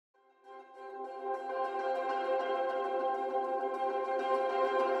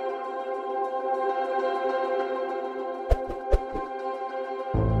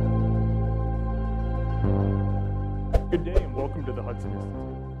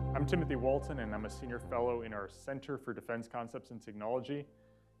I'm Timothy Walton, and I'm a senior fellow in our Center for Defense Concepts and Technology.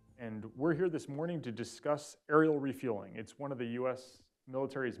 And we're here this morning to discuss aerial refueling. It's one of the U.S.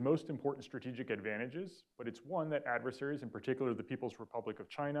 military's most important strategic advantages, but it's one that adversaries, in particular the People's Republic of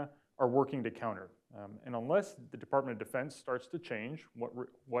China, are working to counter. And unless the Department of Defense starts to change,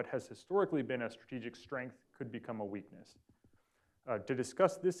 what has historically been a strategic strength could become a weakness. To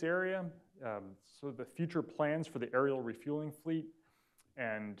discuss this area, so the future plans for the aerial refueling fleet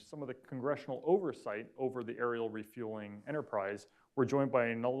and some of the congressional oversight over the aerial refueling enterprise, we're joined by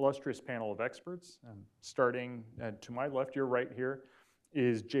an illustrious panel of experts. Starting to my left, your right here,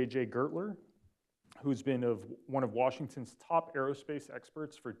 is J.J. Gertler, who's been one of Washington's top aerospace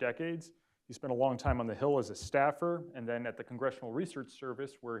experts for decades. He spent a long time on the Hill as a staffer and then at the Congressional Research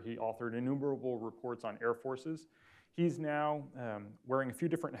Service, where he authored innumerable reports on air forces. He's now wearing a few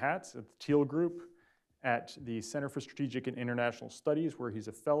different hats at the Teal Group, at the Center for Strategic and International Studies, where he's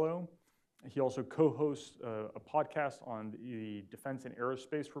a fellow. He also co-hosts a podcast on the Defense and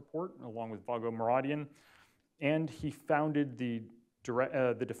Aerospace Report, along with Vago Muradian, and he founded the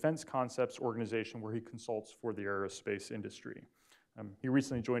Defense Concepts organization, where he consults for the aerospace industry. He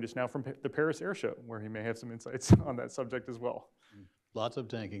recently joined us now from the Paris Air Show, where he may have some insights on that subject as well. Lots of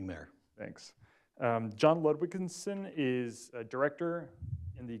tanking there. Thanks. Jon Ludwigson is a director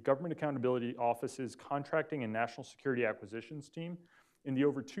in the Government Accountability Office's Contracting and National Security Acquisitions team. In the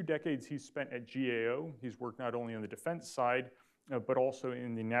over 2 decades he's spent at GAO, he's worked not only on the defense side, but also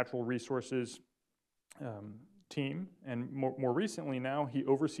in the natural resources team. And more recently now, he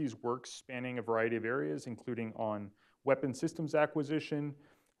oversees work spanning a variety of areas, including on weapon systems acquisition,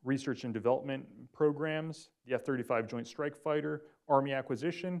 research and development programs, the F-35 Joint Strike Fighter, Army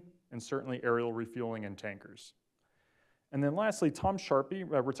acquisition, and certainly aerial refueling and tankers. And then lastly, Tom Sharpy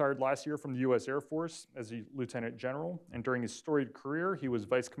retired last year from the U.S. Air Force as a Lieutenant General, and during his storied career, he was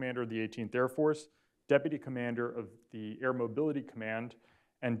Vice Commander of the 18th Air Force, Deputy Commander of the Air Mobility Command,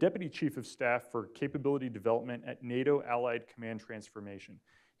 and Deputy Chief of Staff for Capability Development at NATO Allied Command Transformation.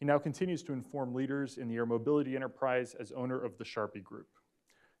 He now continues to inform leaders in the air mobility enterprise as owner of the Sharpy Group.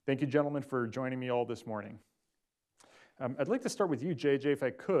 Thank you, gentlemen, for joining me all this morning. I'd like to start with you, JJ, if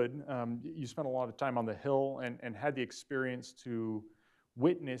I could. You spent a lot of time on the Hill and had the experience to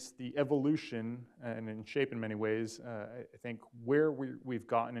witness the evolution and in shape in many ways, I think, where we've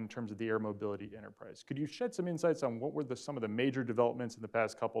gotten in terms of the air mobility enterprise. Could you shed some insights on what were some of the major developments in the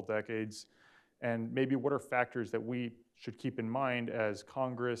past couple decades, and maybe what are factors that we should keep in mind as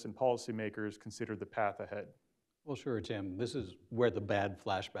Congress and policymakers consider the path ahead? Well, sure, Tim. This is where the bad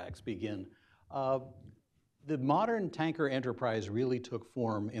flashbacks begin. The modern tanker enterprise really took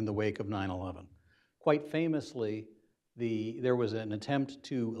form in the wake of 9/11. Quite famously, there was an attempt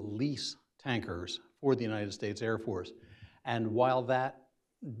to lease tankers for the United States Air Force. And while that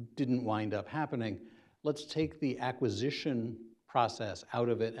didn't wind up happening, let's take the acquisition process out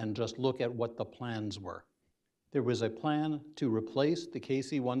of it and just look at what the plans were. There was a plan to replace the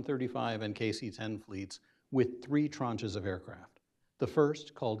KC-135 and KC-10 fleets with 3 tranches of aircraft. The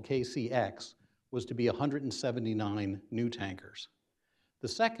first, called KC-X, was to be 179 new tankers. The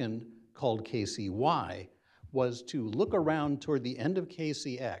second, called KC-Y, was to look around toward the end of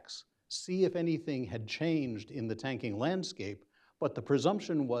KC-X, see if anything had changed in the tanking landscape, but the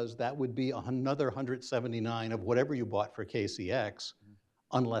presumption was that would be another 179 of whatever you bought for KC-X,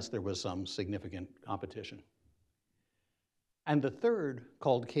 unless there was some significant competition. And the third,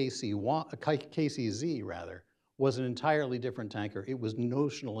 called KCZ, was an entirely different tanker. It was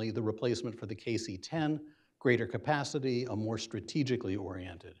notionally the replacement for the KC-10, greater capacity, a more strategically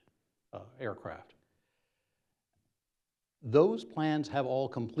oriented aircraft. Those plans have all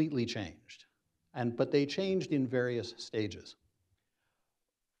completely changed, but they changed in various stages.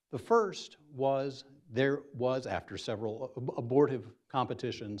 The first was, there was, after several abortive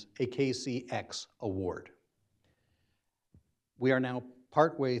competitions, a KC-X award. We are now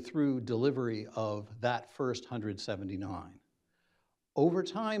partway through delivery of that first 179. Over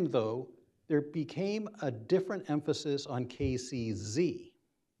time, though, there became a different emphasis on KCZ,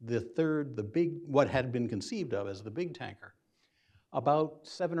 the third, what had been conceived of as the big tanker. About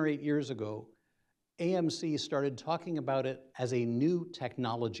 7 or 8 years ago, AMC started talking about it as a new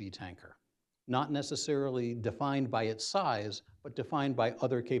technology tanker, not necessarily defined by its size, but defined by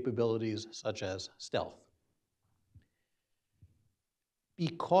other capabilities such as stealth.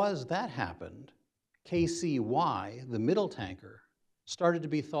 Because that happened, KC-Y, the middle tanker, started to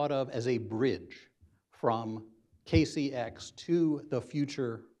be thought of as a bridge from KC-X to the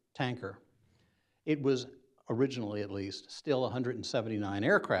future tanker. It was originally, at least, still 179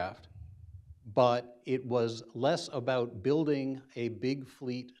 aircraft, but it was less about building a big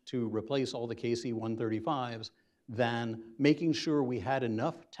fleet to replace all the KC-135s than making sure we had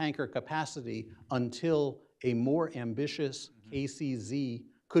enough tanker capacity until a more ambitious KC-Z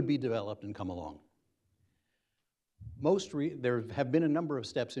could be developed and come along. There have been a number of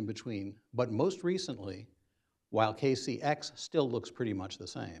steps in between, but most recently, while KC-X still looks pretty much the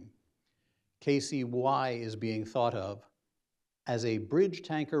same, KC-Y is being thought of as a bridge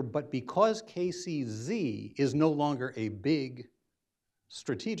tanker, but because KC-Z is no longer a big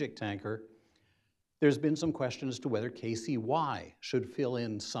strategic tanker, there's been some question as to whether KC-Y should fill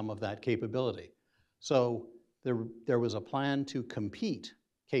in some of that capability. So there was a plan to compete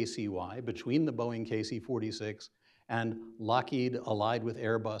KC-Y between the Boeing KC-46 and Lockheed, allied with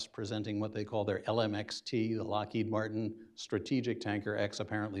Airbus, presenting what they call their LMXT, the Lockheed Martin Strategic Tanker. X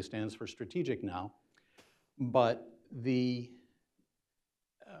apparently stands for strategic now. But the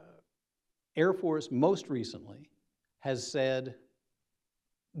Air Force most recently has said,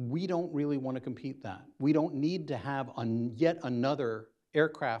 we don't really want to compete that. We don't need to have yet another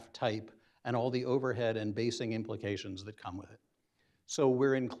aircraft type and all the overhead and basing implications that come with it. So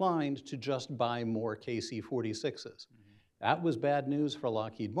we're inclined to just buy more KC-46s. That was bad news for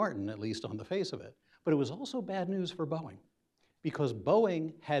Lockheed Martin, at least on the face of it. But it was also bad news for Boeing, because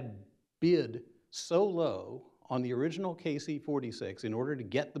Boeing had bid so low on the original KC-46 in order to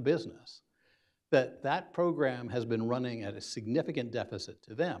get the business that that program has been running at a significant deficit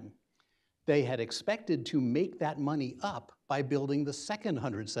to them. They had expected to make that money up by building the second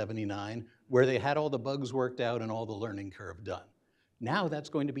 179, where they had all the bugs worked out and all the learning curve done. Now that's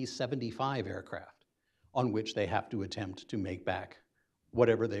going to be 75 aircraft on which they have to attempt to make back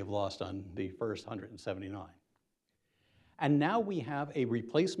whatever they've lost on the first 179. And now we have a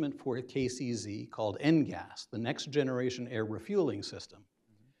replacement for KC-Z called NGAS, the Next Generation Air Refueling System.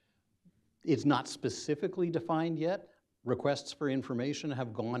 It's not specifically defined yet. Requests for information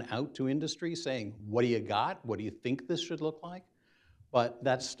have gone out to industry saying, what do you got? What do you think this should look like? But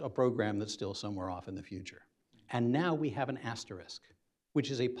that's a program that's still somewhere off in the future. And now we have an asterisk,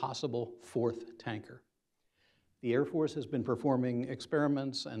 which is a possible fourth tanker. The Air Force has been performing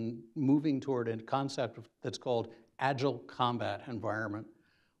experiments and moving toward a concept that's called agile combat environment,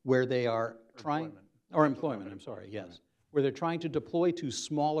 where they are employment, I'm sorry, yes, where they're trying to deploy to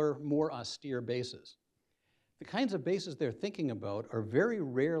smaller, more austere bases. The kinds of bases they're thinking about are very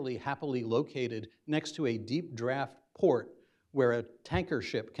rarely happily located next to a deep draft port where a tanker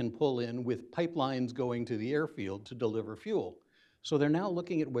ship can pull in with pipelines going to the airfield to deliver fuel. So they're now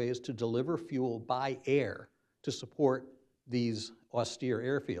looking at ways to deliver fuel by air to support these austere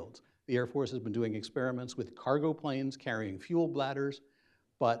airfields. The Air Force has been doing experiments with cargo planes carrying fuel bladders,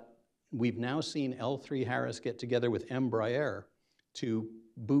 but we've now seen L3 Harris get together with Embraer to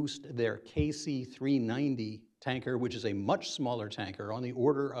boost their KC-390 tanker, which is a much smaller tanker on the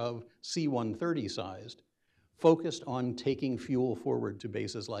order of C-130 sized, focused on taking fuel forward to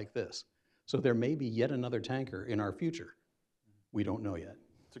bases like this. So there may be yet another tanker in our future. We don't know yet.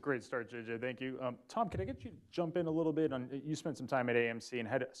 It's a great start, JJ, thank you. Tom, can I get you to jump in a little bit on, you spent some time at AMC and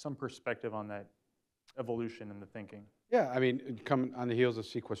had some perspective on that evolution in the thinking. Yeah, I mean, coming on the heels of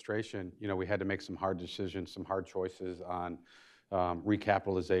sequestration, you know, we had to make some hard decisions, some hard choices on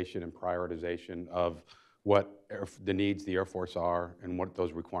recapitalization and prioritization of what the needs the Air Force are and what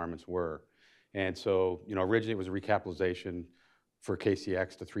those requirements were. And so, you know, originally it was a recapitalization for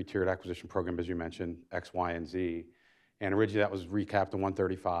KCX, the three-tiered acquisition program, as you mentioned, X, Y, and Z. And originally that was recapped to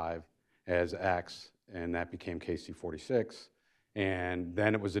 135 as X, and that became KC-46. And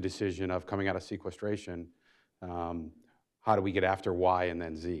then it was a decision of coming out of sequestration, how do we get after Y and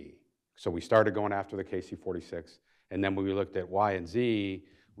then Z? So we started going after the KC-46, and then when we looked at Y and Z,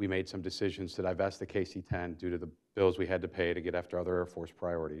 we made some decisions to divest the KC-10 due to the bills we had to pay to get after other Air Force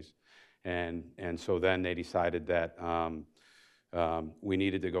priorities. And so then they decided that we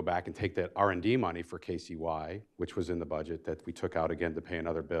needed to go back and take that R&D money for KC-Y, which was in the budget, that we took out again to pay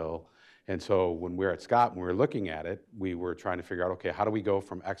another bill. And so when we were at Scott, when we were looking at it, we were trying to figure out, okay, how do we go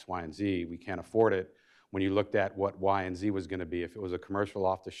from X, Y, and Z? We can't afford it. When you looked at what Y and Z was going to be, if it was a commercial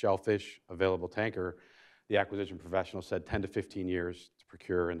off-the-shelf-ish available tanker, the acquisition professional said 10 to 15 years to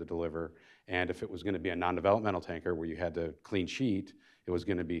procure and to deliver. And if it was going to be a non-developmental tanker where you had to clean sheet, it was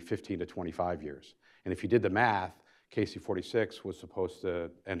going to be 15 to 25 years. And if you did the math, KC-46 was supposed to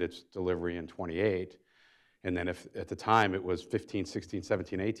end its delivery in 28. And then if at the time it was 15, 16,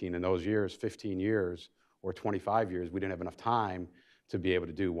 17, 18, in those years, 15 years or 25 years, we didn't have enough time to be able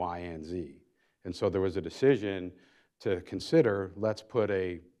to do Y and Z. And so there was a decision to consider, let's put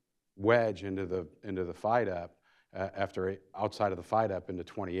a wedge into the FIDEP outside of the FIDEP into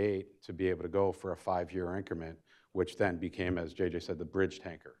 28 to be able to go for a 5-year increment, which then became, as JJ said, the bridge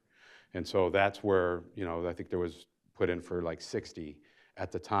tanker. And so that's where, you know, I think there was put in for like 60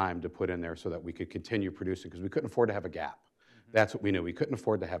 at the time to put in there so that we could continue producing, because we couldn't afford to have a gap. That's what we knew. We couldn't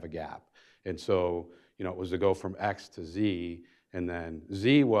afford to have a gap. And so, you know, it was to go from X to Z, and then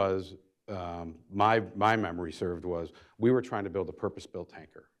Z was, my memory served was, we were trying to build a purpose-built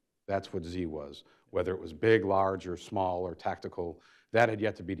tanker. That's what Z was. Whether it was big, large, or small, or tactical, that had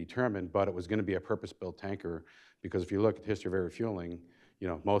yet to be determined, but it was going to be a purpose-built tanker, because if you look at the history of air refueling, you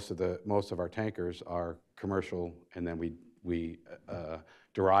know, most of our tankers are commercial, and then we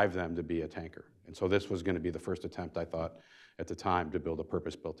derive them to be a tanker. And so this was going to be the first attempt, I thought, at the time, to build a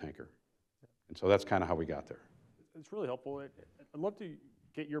purpose-built tanker. And so that's kind of how we got there. It's really helpful. I'd love to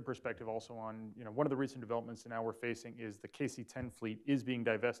get your perspective also on, you know, one of the recent developments that now we're facing is the KC-10 fleet is being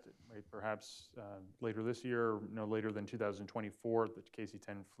divested, right? Perhaps later this year, no later than 2024, the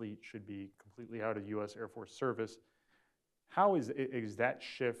KC-10 fleet should be completely out of U.S. Air Force service. How is that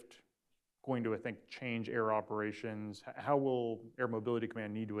shift going to, I think, change air operations? How will Air Mobility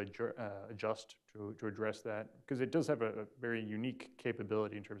Command need to adjust to address that? Because it does have a very unique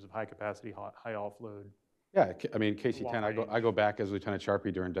capability in terms of high capacity, high offload. Yeah, I mean, KC-10, I go back as Lieutenant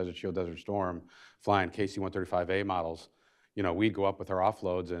Sharpy during Desert Shield, Desert Storm, flying KC-135A models. You know, we'd go up with our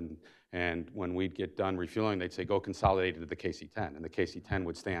offloads, and when we'd get done refueling, they'd say, go consolidate it to the KC-10, and the KC-10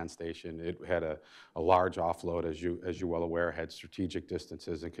 would stay on station. It had a large offload, as you're well aware, had strategic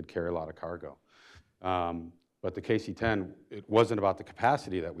distances and could carry a lot of cargo. But the KC-10, it wasn't about the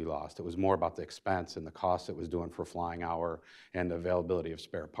capacity that we lost. It was more about the expense and the cost it was doing for flying hour and the availability of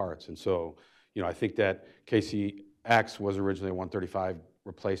spare parts. And so, you know, I think that KC-X was originally a 135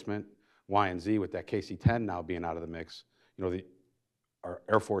 replacement. Y and Z, with that KC-10 now being out of the mix, you know, our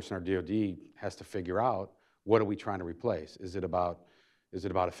Air Force and our DoD has to figure out, what are we trying to replace? Is it about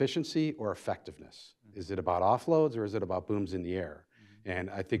efficiency or effectiveness? Is it about offloads, or is it about booms in the air? And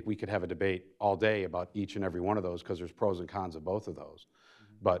I think we could have a debate all day about each and every one of those, because there's pros and cons of both of those.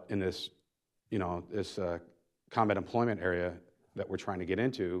 But in this, you know, this combat employment area that we're trying to get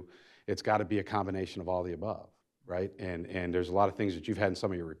into, it's got to be a combination of all the above, right? And there's a lot of things that you've had in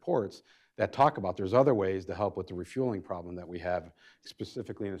some of your reports that talk about there's other ways to help with the refueling problem that we have,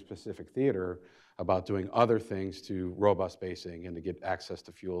 specifically in a specific theater, about doing other things to robust basing and to get access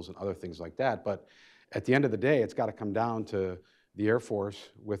to fuels and other things like that. But at the end of the day, it's got to come down to the Air Force,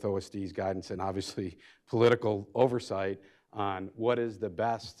 with OSD's guidance and obviously political oversight, on what is the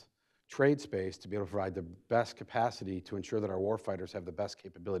best trade space to be able to provide the best capacity to ensure that our warfighters have the best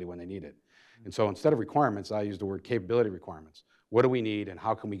capability when they need it. And so instead of requirements, I use the word capability requirements. What do we need, and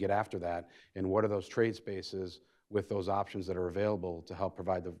how can we get after that? And what are those trade spaces with those options that are available to help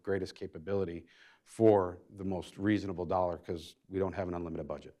provide the greatest capability for the most reasonable dollar, because we don't have an unlimited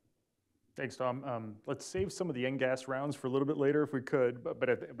budget. Thanks, Tom. Let's save some of the NGAS rounds for a little bit later if we could, but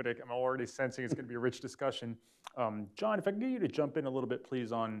I'm already sensing it's going to be a rich discussion. John, if I can get you to jump in a little bit,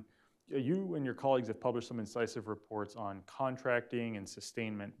 please, on you and your colleagues have published some incisive reports on contracting and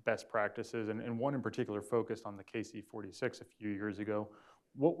sustainment best practices, and one in particular focused on the KC-46 a few years ago.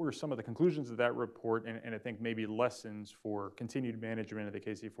 What were some of the conclusions of that report, and I think maybe lessons for continued management of the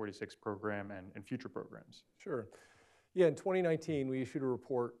KC-46 program and future programs? Sure. Yeah, in 2019, we issued a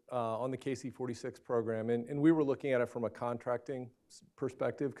report on the KC-46 program, and we were looking at it from a contracting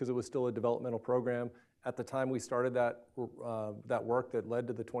perspective, because it was still a developmental program. At the time we started that work that led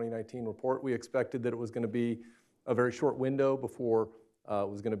to the 2019 report, we expected that it was going to be a very short window before it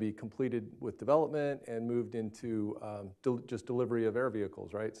was going to be completed with development and moved into just delivery of air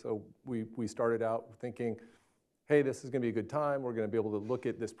vehicles, right? So we started out thinking, hey, this is going to be a good time. We're going to be able to look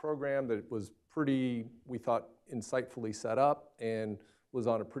at this program that was pretty, we thought, insightfully set up and was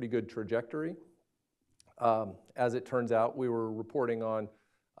on a pretty good trajectory. As it turns out, we were reporting on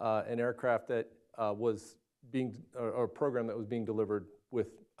an aircraft that was being, or a program that was being delivered with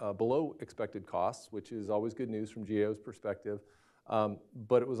below expected costs, which is always good news from GAO's perspective.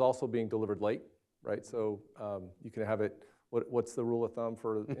 But it was also being delivered late, right? So you can have it, what's the rule of thumb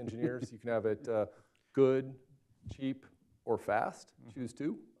for engineers? You can have it good, cheap, or fast, choose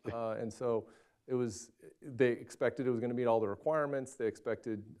two. And so it was, they expected it was going to meet all the requirements. They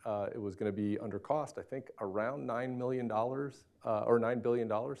expected it was going to be under cost, I think around $9 million, or $9 billion,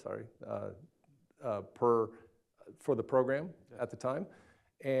 sorry, for the program at the time.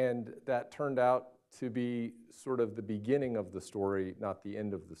 And that turned out to be sort of the beginning of the story, not the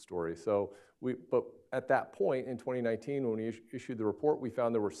end of the story. So but at that point in 2019, when we issued the report, we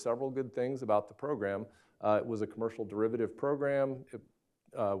found there were several good things about the program. It was a commercial derivative program. It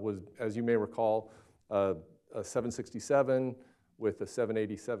was, as you may recall, a 767 with a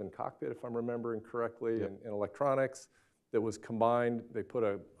 787 cockpit, if I'm remembering correctly, and electronics that was combined. They put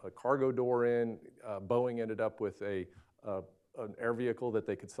a cargo door in. Boeing ended up with an air vehicle that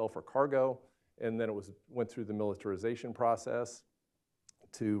they could sell for cargo, and then it went through the militarization process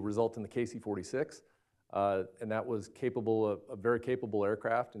to result in the KC-46. And that was a very capable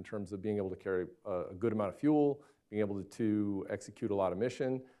aircraft in terms of being able to carry a good amount of fuel, being able to execute a lot of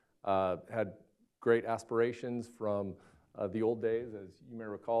mission, had great aspirations from the old days, as you may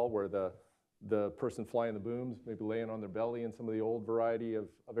recall, where the person flying the booms maybe laying on their belly in some of the old variety of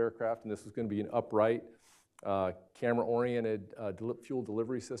aircraft, and this was going to be an upright, camera-oriented fuel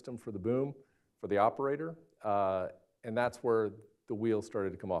delivery system for the boom, for the operator, and that's where the wheels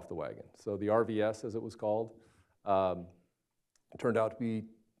started to come off the wagon. So the RVS, as it was called, turned out to be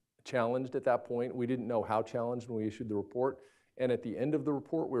challenged at that point. We didn't know how challenged when we issued the report. And at the end of the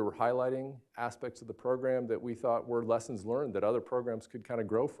report, we were highlighting aspects of the program that we thought were lessons learned that other programs could kind of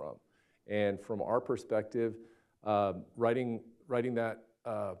grow from. And from our perspective, writing that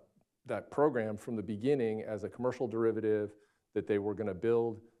program from the beginning as a commercial derivative that they were going to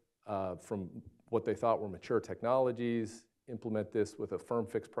build from what they thought were mature technologies, implement this with a firm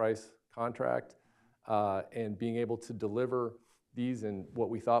fixed price contract, and being able to deliver these in what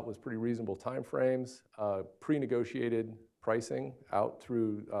we thought was pretty reasonable timeframes, pre-negotiated pricing out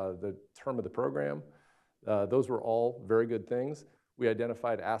through the term of the program. Those were all very good things. We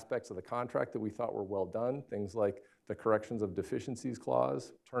identified aspects of the contract that we thought were well done, things like the corrections of deficiencies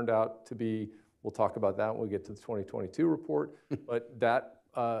clause turned out to be, we'll talk about that when we get to the 2022 report, but that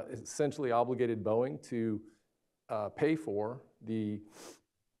essentially obligated Boeing to pay for the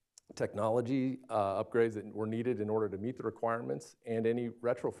technology upgrades that were needed in order to meet the requirements and any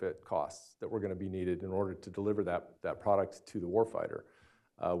retrofit costs that were going to be needed in order to deliver that product to the warfighter.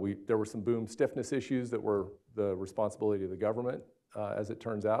 There were some boom stiffness issues that were the responsibility of the government, as it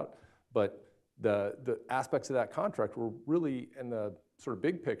turns out, but the aspects of that contract were really, in the sort of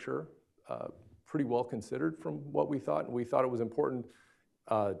big picture, pretty well considered from what we thought, and we thought it was important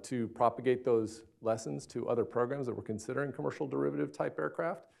to propagate those lessons to other programs that were considering commercial derivative type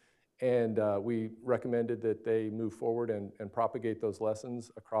aircraft. And we recommended that they move forward and propagate those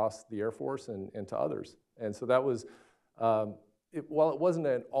lessons across the Air Force and to others. And so that was, while it wasn't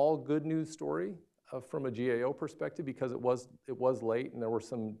an all good news story from a GAO perspective, because it was late and there were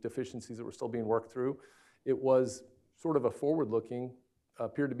some deficiencies that were still being worked through, it was sort of a forward-looking,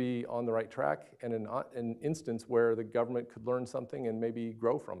 appeared to be on the right track, and an instance where the government could learn something and maybe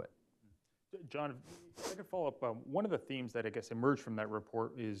grow from it. John, if I could follow up, one of the themes that I guess emerged from that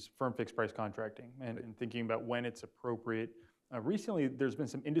report is firm fixed price contracting and thinking about when it's appropriate. Recently, there's been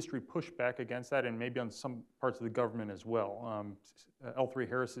some industry pushback against that and maybe on some parts of the government as well.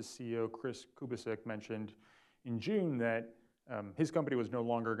 L3Harris's CEO, Chris Kubasik, mentioned in June that his company was no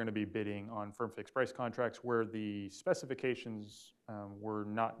longer going to be bidding on firm fixed price contracts where the specifications were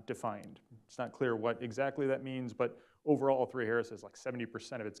not defined. It's not clear what exactly that means, but overall, L3Harris is like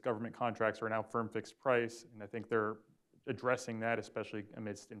 70% of its government contracts are now firm fixed price, and I think they're addressing that, especially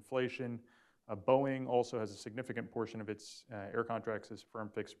amidst inflation. Boeing also has a significant portion of its air contracts as firm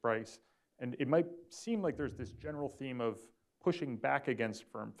fixed price, and it might seem like there's this general theme of pushing back against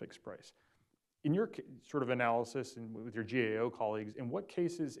firm fixed price. In your sort of analysis and with your GAO colleagues, in what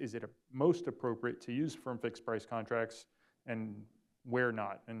cases is it most appropriate to use firm fixed price contracts and where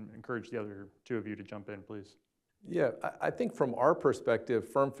not? And encourage the other two of you to jump in, please. Yeah, I think from our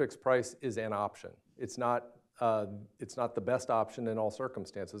perspective, firm fixed price is an option. It's not the best option in all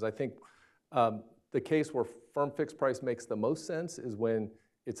circumstances. I think the case where firm fixed price makes the most sense is when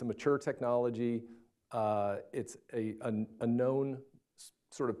it's a mature technology, it's a known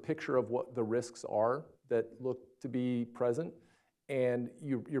sort of picture of what the risks are that look to be present, and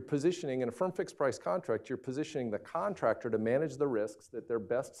you're positioning, in a firm fixed price contract, you're positioning the contractor to manage the risks that they're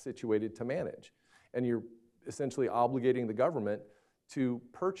best situated to manage. And you're essentially obligating the government to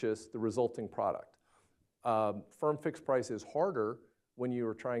purchase the resulting product. Firm fixed price is harder when you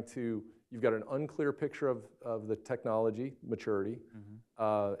are trying to, you've got an unclear picture of the technology maturity,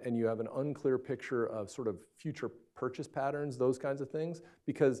 and you have an unclear picture of sort of future purchase patterns, those kinds of things,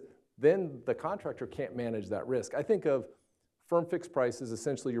 because then the contractor can't manage that risk. I think of firm fixed price as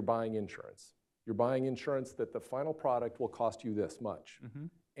essentially you're buying insurance. You're buying insurance that the final product will cost you this much.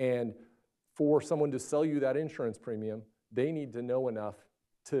 And for someone to sell you that insurance premium, they need to know enough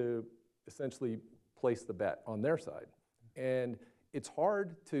to essentially place the bet on their side. And it's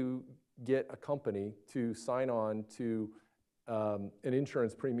hard to get a company to sign on to an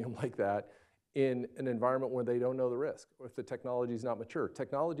insurance premium like that in an environment where they don't know the risk or if the technology is not mature.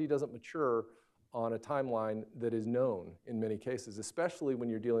 Technology doesn't mature on a timeline that is known in many cases, especially when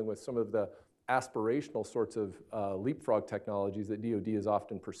you're dealing with some of the aspirational sorts of leapfrog technologies that DoD is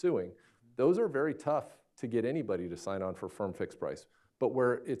often pursuing. Those are very tough to get anybody to sign on for firm fixed price. But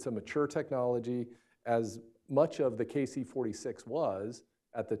where it's a mature technology, as much of the KC-46 was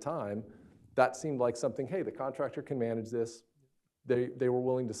at the time, that seemed like something, hey, the contractor can manage this. They were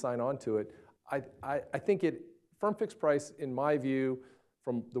willing to sign on to it. I think firm fixed price, in my view,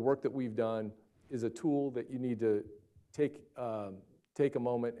 from the work that we've done, is a tool that you need to take a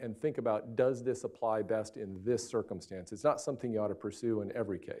moment and think about, does this apply best in this circumstance? It's not something you ought to pursue in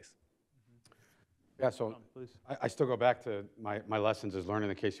every case. Yeah, so I still go back to my lessons as learning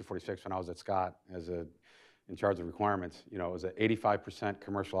the KC-46 when I was at Scott in charge of requirements. You know, it was an 85%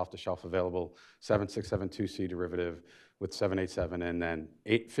 commercial off-the-shelf available 7672C derivative with 787, and then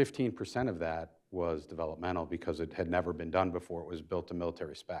 15% of that was developmental because it had never been done before. It was built to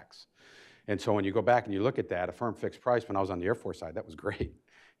military specs. And so when you go back and you look at that, a firm fixed price, when I was on the Air Force side, that was great.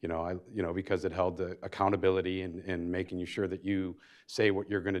 Because it held the accountability and making you sure that you say what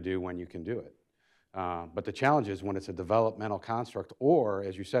you're going to do when you can do it. But the challenge is when it's a developmental construct, or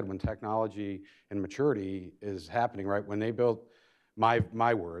as you said, when technology and maturity is happening, right? When they built, my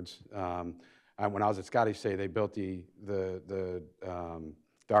words, when I was at Scott, I say they built the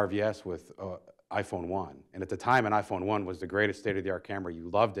RVS with iPhone 1. And at the time, an iPhone 1 was the greatest state-of-the-art camera. You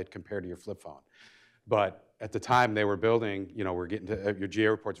loved it compared to your flip phone. But at the time they were building, we're getting to, your GA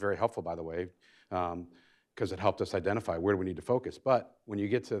report's very helpful, by the way, because it helped us identify where do we need to focus. But when you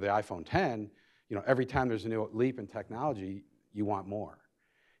get to the iPhone 10, every time there's a new leap in technology, you want more.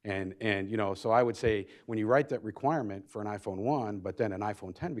 And so I would say when you write that requirement for an iPhone 1, but then an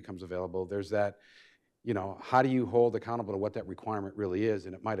iPhone 10 becomes available, there's that, how do you hold accountable to what that requirement really is?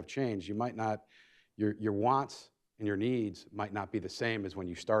 And it might have changed. You might not, your wants and your needs might not be the same as when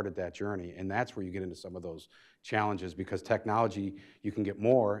you started that journey. And that's where you get into some of those challenges, because technology, you can get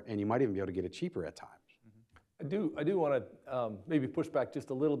more, and you might even be able to get it cheaper at times. I do want to maybe push back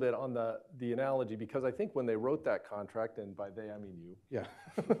just a little bit on the analogy, because I think when they wrote that contract, and by they I mean you. Yeah.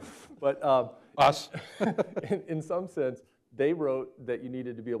 But us. in some sense, they wrote that you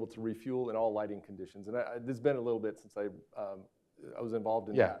needed to be able to refuel in all lighting conditions. And this has been a little bit since I was involved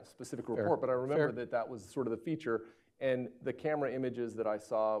in that specific report, but I remember that was sort of the feature. And the camera images that I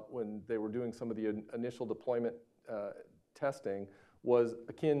saw when they were doing some of the initial deployment testing was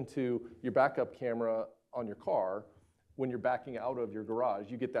akin to your backup camera on your car. When you're backing out of your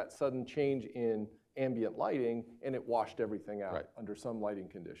garage, you get that sudden change in ambient lighting, and it washed everything out under some lighting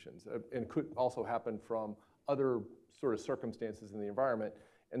conditions. And could also happen from other sort of circumstances in the environment.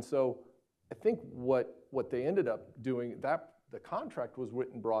 And so I think what they ended up doing, that the contract was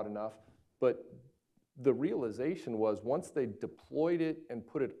written broad enough, but the realization was once they deployed it and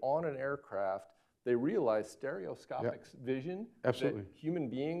put it on an aircraft, they realized stereoscopic vision that human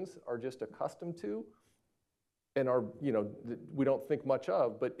beings are just accustomed to and are, we don't think much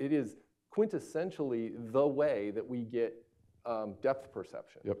of, but it is quintessentially the way that we get depth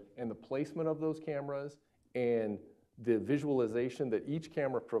perception. And the placement of those cameras and the visualization that each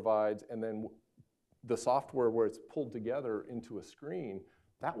camera provides, and then the software where it's pulled together into a screen,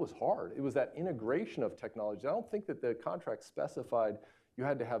 that was hard. It was that integration of technology. I don't think that the contract specified you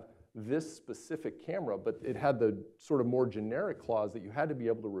had to have this specific camera, but it had the sort of more generic clause that you had to be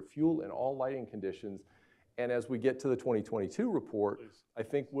able to refuel in all lighting conditions. And as we get to the 2022 report, I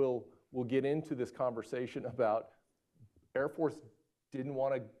think we'll get into this conversation about Air Force didn't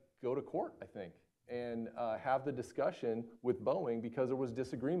want to go to court, I think, and have the discussion with Boeing because there was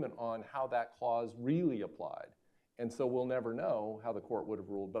disagreement on how that clause really applied. And so we'll never know how the court would have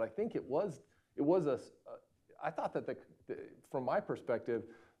ruled. But I think I thought that from my perspective,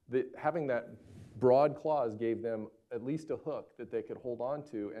 that having that broad clause gave them at least a hook that they could hold on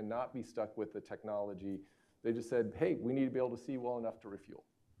to and not be stuck with the technology. They just said, hey, we need to be able to see well enough to refuel.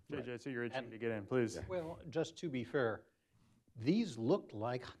 JJ, so you're itching to get in, please. Well, just to be fair, these looked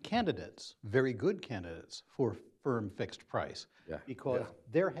like candidates, very good candidates for firm fixed price, because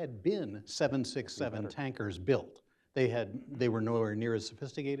there had been 767 tankers built. They were nowhere near as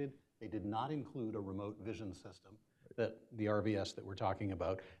sophisticated. They did not include a remote vision system, the RVS that we're talking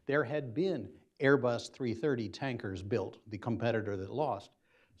about. There had been Airbus 330 tankers built, the competitor that lost.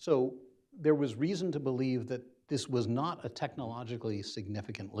 So there was reason to believe that this was not a technologically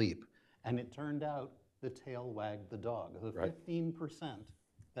significant leap. And it turned out the tail wagged the dog. The 15%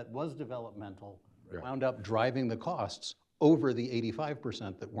 that was developmental wound up driving the costs over the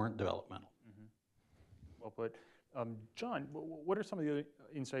 85% that weren't developmental. Well put. John, what are some of the other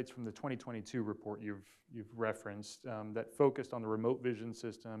insights from the 2022 report you've referenced that focused on the remote vision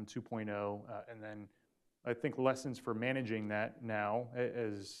system 2.0, and then I think lessons for managing that now,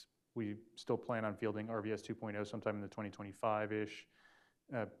 as we still plan on fielding RVS 2.0 sometime in the 2025-ish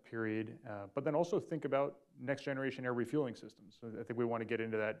period, but then also think about next generation air refueling systems. So I think we want to get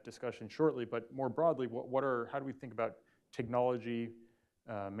into that discussion shortly, but more broadly, how do we think about technology,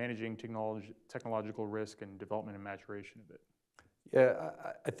 managing technological risk and development and maturation of it? Yeah,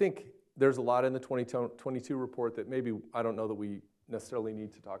 I think there's a lot in the 2022 report that maybe I don't know that we necessarily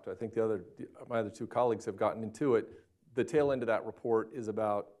need to talk to. I think my other two colleagues have gotten into it. The tail end of that report is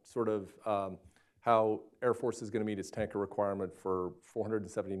about sort of how Air Force is going to meet its tanker requirement for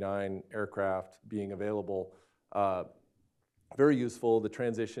 479 aircraft being available. Very useful, the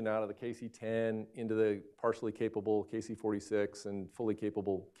transition out of the KC-10 into the partially capable KC-46 and fully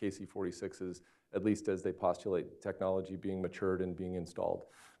capable KC-46s, at least as they postulate technology being matured and being installed.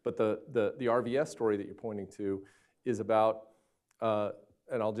 But the RVS story that you're pointing to is about,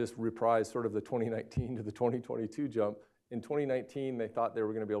 and I'll just reprise sort of the 2019 to the 2022 jump. In 2019, they thought they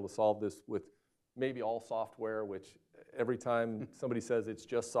were going to be able to solve this with maybe all software, which every time somebody says it's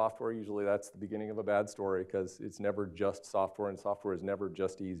just software, usually that's the beginning of a bad story because it's never just software, and software is never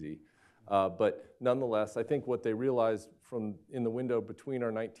just easy. But nonetheless, I think what they realized from in the window between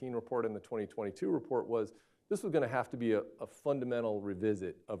our 19 report and the 2022 report was this was going to have to be a fundamental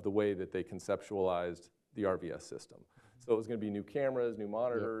revisit of the way that they conceptualized the RVS system. So it was going to be new cameras, new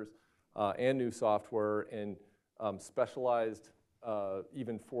monitors, and new software, and specialized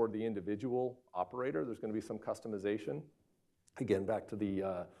even for the individual operator. There's going to be some customization. Again, back to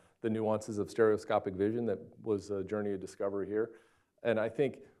the nuances of stereoscopic vision that was a journey of discovery here. And I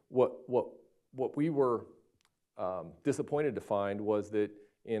think what we were disappointed to find was that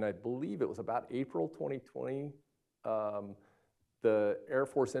in, I believe it was about April 2020, the Air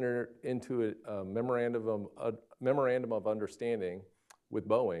Force entered into a memorandum of understanding with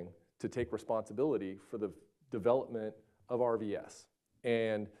Boeing to take responsibility for the development of RVS.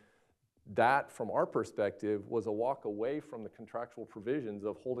 And that, from our perspective, was a walk away from the contractual provisions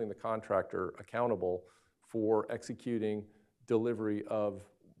of holding the contractor accountable for executing delivery of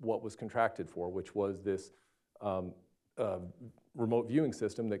what was contracted for, which was this remote viewing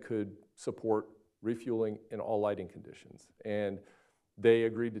system that could support refueling in all lighting conditions. And they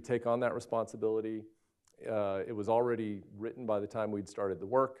agreed to take on that responsibility. It was already written by the time we'd started the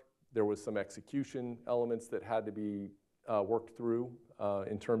work. There was some execution elements that had to be worked through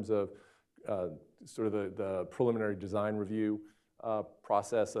in terms of sort of the preliminary design review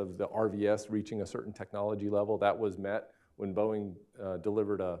process of the RVS reaching a certain technology level. That was met when Boeing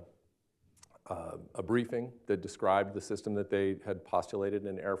delivered a briefing that described the system that they had postulated,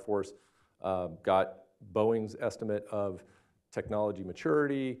 and Air Force got Boeing's estimate of technology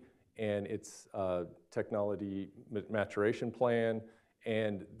maturity and its technology maturation plan,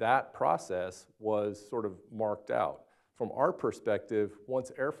 and that process was sort of marked out. From our perspective,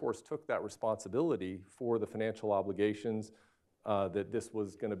 once Air Force took that responsibility for the financial obligations, that this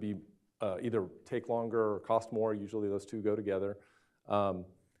was going to be either take longer or cost more, usually those two go together,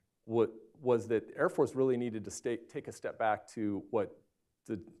 what was that Air Force really needed to take a step back to what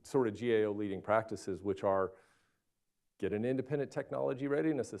the sort of GAO leading practices, which are get an independent technology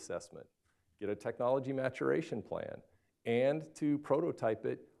readiness assessment, get a technology maturation plan, and to prototype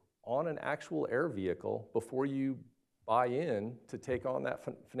it on an actual air vehicle before you buy in to take on that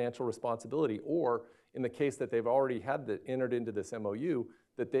financial responsibility, or in the case that they've already entered into this MOU,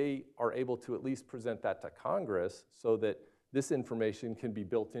 that they are able to at least present that to Congress so that this information can be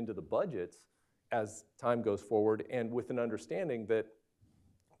built into the budgets as time goes forward, and with an understanding that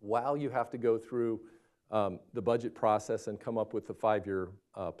while you have to go through the budget process and come up with a 5-year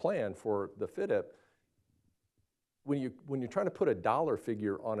plan for the FIDIP, when you're trying to put a dollar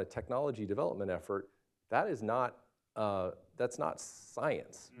figure on a technology development effort, that is not that's not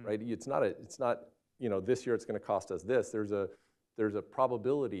science, right? It's not this year it's going to cost us this. There's a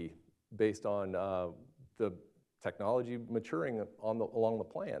probability based on the technology maturing along the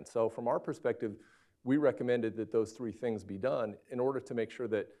plan. So from our perspective, we recommended that those 3 things be done in order to make sure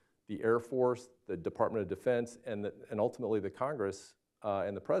that the Air Force, the Department of Defense, and ultimately the Congress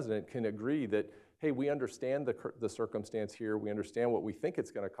and the President can agree that, hey, we understand the circumstance here, we understand what we think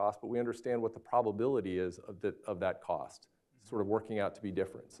it's going to cost, but we understand what the probability is of that cost, sort of working out to be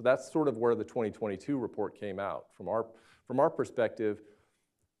different. So that's sort of where the 2022 report came out. From our perspective,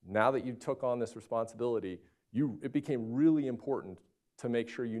 now that you took on this responsibility, it became really important to make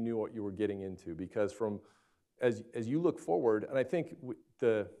sure you knew what you were getting into, because as you look forward, and I think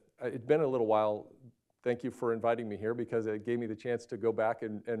it's been a little while thank you for inviting me here because it gave me the chance to go back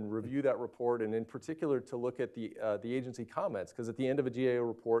and review that report, and in particular to look at the agency comments, because at the end of a GAO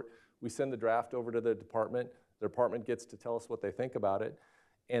report, we send the draft over to the department gets to tell us what they think about it,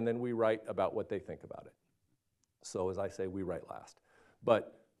 and then we write about what they think about it. So as I say, we write last.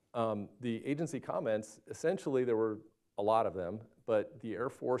 But the agency comments, essentially there were a lot of them, but the Air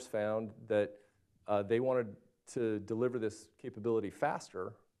Force found that they wanted to deliver this capability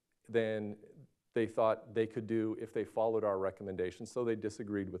faster than they thought they could do if they followed our recommendations, so they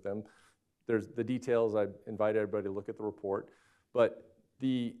disagreed with them. There's the details. I invite everybody to look at the report. But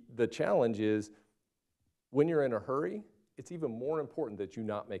the challenge is when you're in a hurry, it's even more important that you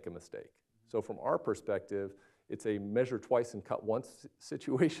not make a mistake. So from our perspective, it's a measure twice and cut once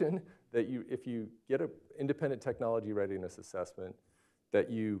situation that if you get an independent technology readiness assessment, that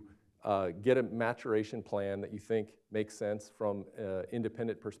you get a maturation plan that you think makes sense from an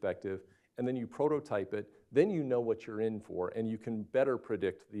independent perspective, and then you prototype it, then you know what you're in for, and you can better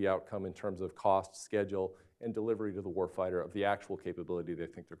predict the outcome in terms of cost, schedule, and delivery to the warfighter of the actual capability they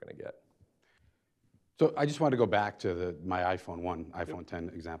think they're going to get. So I just wanted to go back to my iPhone 10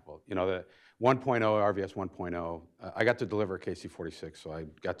 example. You know, the 1.0, RVS 1.0, I got to deliver a KC-46, so I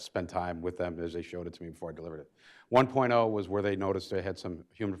got to spend time with them as they showed it to me before I delivered it. 1.0 was where they noticed they had some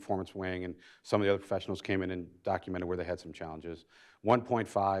human performance wing, and some of the other professionals came in and documented where they had some challenges.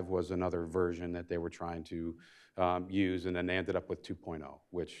 1.5 was another version that they were trying to use, and then they ended up with 2.0,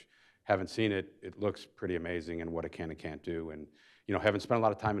 which, haven't seen it, it looks pretty amazing and what it can and can't do. And you know, having spent a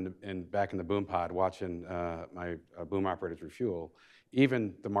lot of time back in the boom pod watching my boom operators refuel,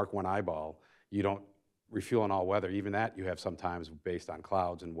 even the Mark I eyeball, you don't refuel in all weather. Even that you have sometimes based on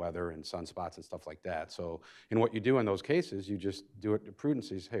clouds and weather and sunspots and stuff like that. So, and what you do in those cases, you just do it to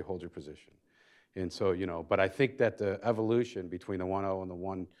prudencies, hey, hold your position. And so, you know, but I think that the evolution between the 1.0 and the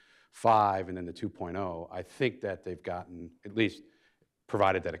 1.5 and then the 2.0, I think that they've gotten, at least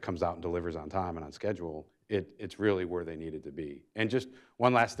provided that it comes out and delivers on time and on schedule, it's really where they needed to be. And just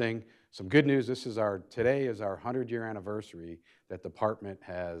one last thing, some good news, today is our 100-year anniversary that the department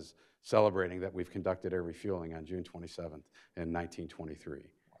has celebrating that we've conducted air refueling on June 27th in 1923.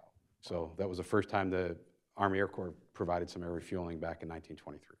 Wow. So that was the first time the Army Air Corps provided some air refueling back in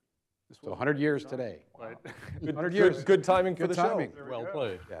 1923. So 100 years today. Right. 100 years. Good timing for the timing. show. Well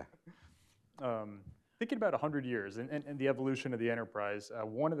played. Yeah. Thinking about 100 years and the evolution of the enterprise,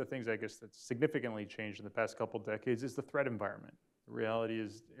 one of the things I guess that's significantly changed in the past couple decades is the threat environment. The reality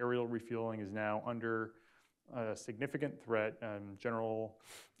is aerial refueling is now under a significant threat.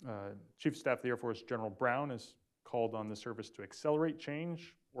 Chief of Staff of the Air Force, General Brown, has called on the service to accelerate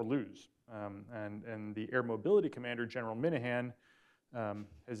change or lose. And the Air Mobility Commander, General Minahan,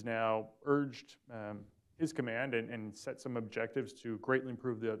 has now urged his command and set some objectives to greatly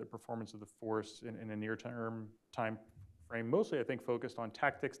improve the performance of the force in a near-term time frame, mostly I think focused on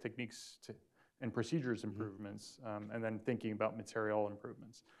tactics, techniques, and procedures improvements, and then thinking about material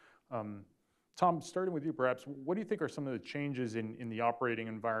improvements. Tom, starting with you perhaps, what do you think are some of the changes in the operating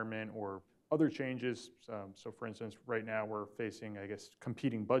environment or other changes? So for instance, right now we're facing, I guess,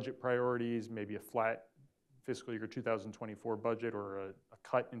 competing budget priorities, maybe a flat fiscal year 2024 budget or a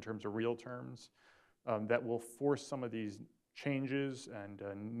cut in terms of real terms. That will force some of these changes and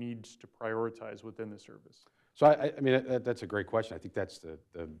needs to prioritize within the service? So I mean that's a great question. I think that's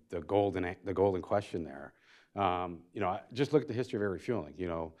the golden question there. You know, just look at the history of air refueling. You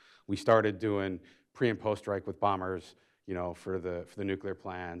know, we started doing pre and post strike with bombers, you know, for the nuclear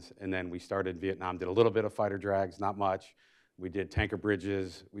plans, and then we started Vietnam. Did a little bit of fighter drags, not much. We did tanker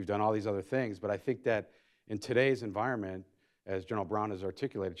bridges. We've done all these other things, but I think that in today's environment, as General Brown has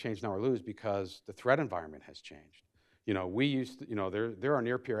articulated, change now or lose, because the threat environment has changed. You know, we used to, you know, there are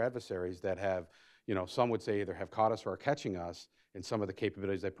near-peer adversaries that have, you know, some would say either have caught us or are catching us in some of the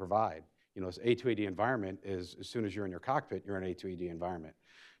capabilities they provide. You know, this A2AD environment is, as soon as you're in your cockpit, you're in an A2AD environment,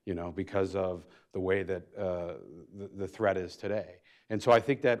 you know, because of the way that the threat is today. And so I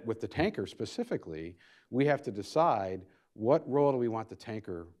think that with the tanker specifically, we have to decide what role do we want the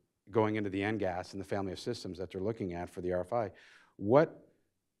tanker going into the NGAS and the family of systems that they're looking at for the RFI. What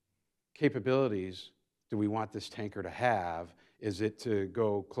capabilities do we want this tanker to have? Is it to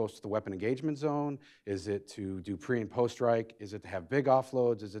go close to the weapon engagement zone? Is it to do pre and post strike? Is it to have big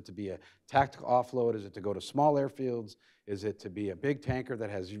offloads? Is it to be a tactical offload? Is it to go to small airfields? Is it to be a big tanker that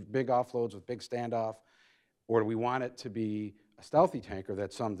has big offloads with big standoff? Or do we want it to be a stealthy tanker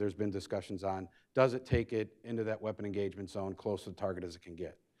that there's been discussions on? Does it take it into that weapon engagement zone close to the target as it can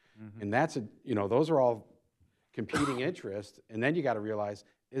get? Mm-hmm. And that's you know, those are all competing interests, and then you got to realize,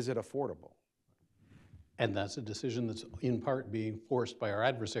 is it affordable? And that's a decision that's in part being forced by our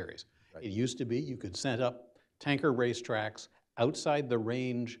adversaries. It used to be you could set up tanker racetracks outside the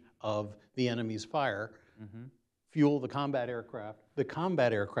range of the enemy's fire, fuel the combat aircraft. The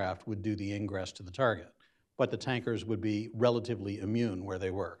combat aircraft would do the ingress to the target, but the tankers would be relatively immune where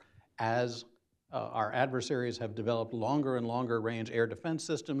they were. As our adversaries have developed longer and longer range air defense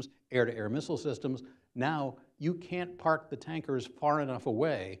systems, air-to-air missile systems, now you can't park the tankers far enough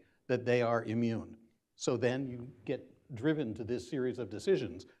away that they are immune. So then you get driven to this series of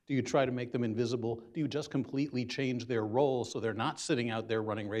decisions. Do you try to make them invisible? Do you just completely change their role so they're not sitting out there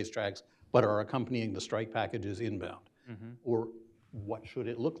running racetracks, but are accompanying the strike packages inbound? Or what should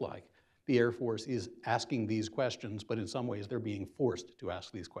it look like? The Air Force is asking these questions, but in some ways they're being forced to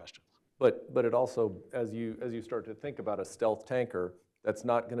ask these questions. But it also, as you start to think about a stealth tanker, that's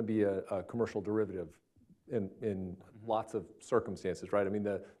not going to be a commercial derivative in lots of circumstances, right? I mean,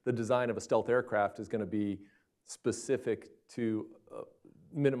 the design of a stealth aircraft is going to be specific to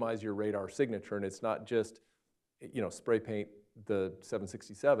minimize your radar signature, and it's not just, you know, spray paint the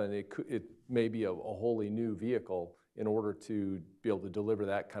 767. It may be a wholly new vehicle in order to be able to deliver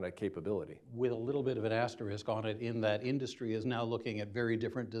that kind of capability. With a little bit of an asterisk on it, in that industry is now looking at very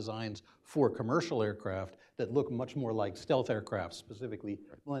different designs for commercial aircraft that look much more like stealth aircraft, specifically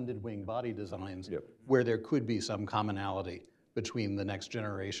blended wing body designs, where there could be some commonality between the next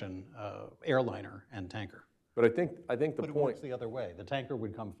generation airliner and tanker. But I think the But it works the other way. The tanker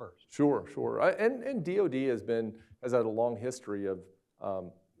would come first. Sure. And DoD has had a long history of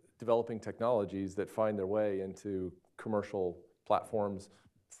developing technologies that find their way into commercial platforms,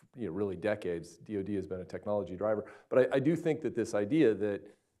 you know, really decades. DoD has been a technology driver. But I do think that this idea that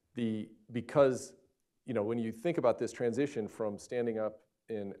because, you know, when you think about this transition from standing up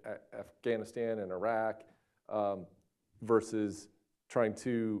in Afghanistan and Iraq versus trying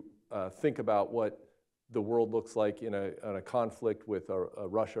to think about what the world looks like in a conflict with a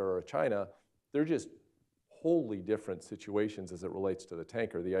Russia or a China, they're just wholly different situations as it relates to the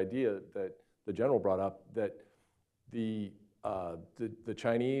tanker. The idea that the general brought up that the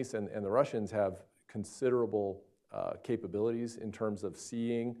Chinese and the Russians have considerable capabilities in terms of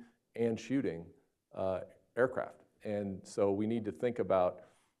seeing and shooting aircraft. And so we need to think about,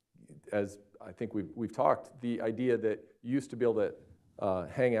 as I think we've talked, the idea that you used to be able to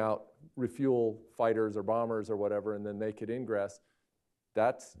hang out, refuel fighters or bombers or whatever, and then they could ingress.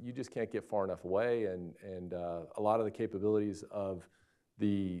 You just can't get far enough away, and a lot of the capabilities of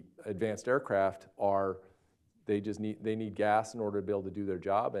the advanced aircraft they need gas in order to be able to do their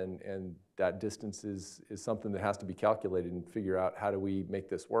job, and that distance is something that has to be calculated and figure out, how do we make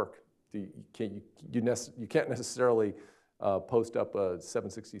this work? You can't necessarily post up a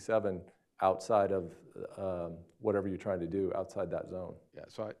 767 outside of whatever you're trying to do outside that zone. Yeah,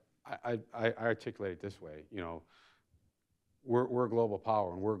 so I articulate it this way, you know, we're a global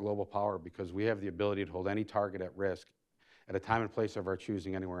power, and we're a global power because we have the ability to hold any target at risk at a time and place of our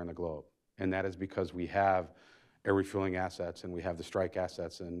choosing anywhere in the globe. And that is because we have air refueling assets, and we have the strike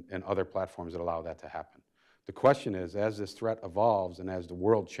assets and other platforms that allow that to happen. The question is, as this threat evolves and as the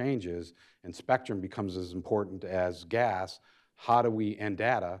world changes and spectrum becomes as important as gas, and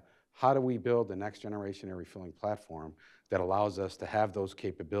data, how do we build the next generation air refueling platform that allows us to have those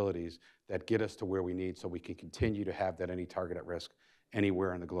capabilities that get us to where we need so we can continue to have that any target at risk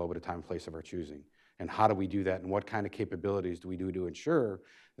anywhere in the globe at a time and place of our choosing? And how do we do that, and what kind of capabilities do we do to ensure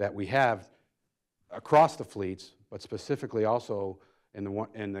that we have across the fleets, but specifically also in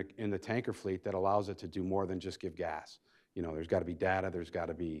the tanker fleet that allows it to do more than just give gas? You know, there's got to be data, there's got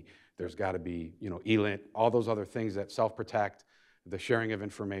to be you know, ELINT, all those other things that self-protect, the sharing of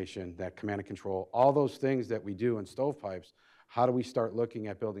information, that command and control, all those things that we do in stovepipes. How do we start looking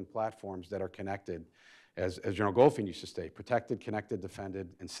at building platforms that are connected, as General Goldfein used to say, protected, connected, defended,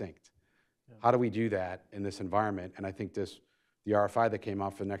 and synced? Yeah. How do we do that in this environment? And I think the RFI that came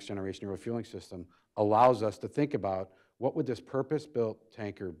out for the next generation air refueling system allows us to think about, what would this purpose-built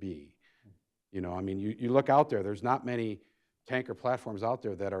tanker be? You know, I mean, you look out there, there's not many tanker platforms out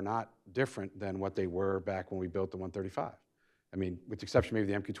there that are not different than what they were back when we built the 135. I mean, with the exception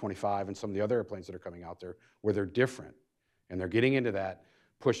maybe the MQ-25 and some of the other airplanes that are coming out there, where they're different. And they're getting into that,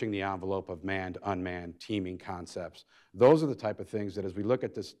 pushing the envelope of manned, unmanned, teaming concepts. Those are the type of things that, as we look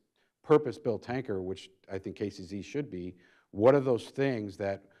at this purpose-built tanker, which I think KCZ should be, what are those things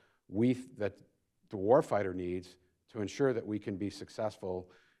that the warfighter needs to ensure that we can be successful,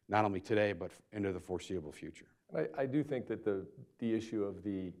 not only today, but into the foreseeable future? I do think that the issue of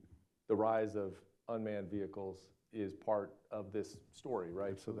the rise of unmanned vehicles is part of this story,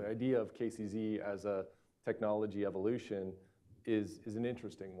 right? So the idea of KCZ as a technology evolution is an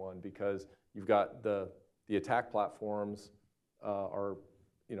interesting one, because you've got the attack platforms are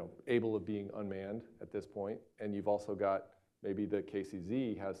able of being unmanned at this point, and you've also got maybe the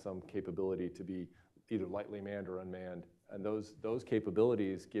KCZ has some capability to be either lightly manned or unmanned, and those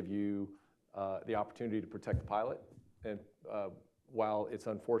capabilities give you the opportunity to protect the pilot. And while it's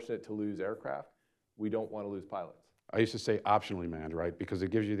unfortunate to lose aircraft, we don't want to lose pilots. I used to say optionally manned, right? Because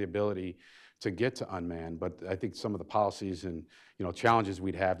it gives you the ability to get to unmanned, but I think some of the policies and challenges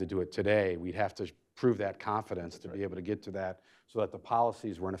we'd have to do it today, we'd have to prove that confidence to be able to get to that, so that the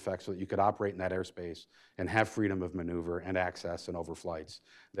policies were in effect, so that you could operate in that airspace and have freedom of maneuver and access and overflights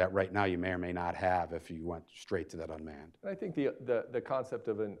that right now you may or may not have if you went straight to that unmanned. And I think the concept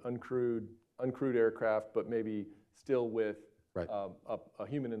of an uncrewed aircraft, but maybe still with Right. A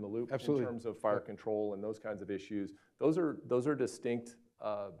human in the loop Absolutely. in terms of fire control and those kinds of issues, those are distinct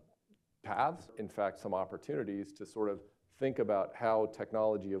paths. In fact, some opportunities to sort of think about how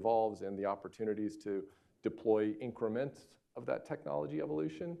technology evolves and the opportunities to deploy increments of that technology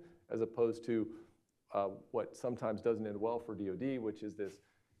evolution, as opposed to what sometimes doesn't end well for DoD, which is this: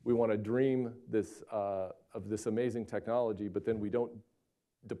 we want to dream this of this amazing technology, but then we don't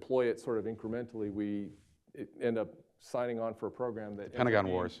deploy it sort of incrementally. We end up signing on for a program that The Pentagon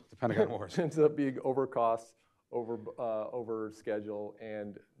Wars. ends up being over cost, over schedule,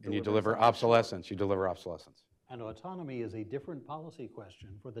 and you deliver obsolescence. You deliver obsolescence. And autonomy is a different policy question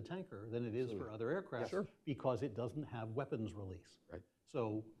for the tanker than it is for other aircraft, because it doesn't have weapons release. Right.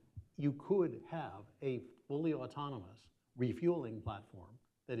 So you could have a fully autonomous refueling platform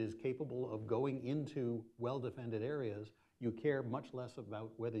that is capable of going into well-defended areas. You care much less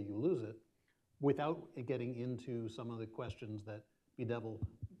about whether you lose it, without getting into some of the questions that bedevil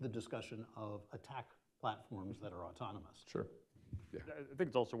the discussion of attack platforms that are autonomous. Sure. I think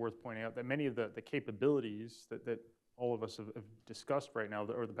it's also worth pointing out that many of the capabilities that all of us have discussed right now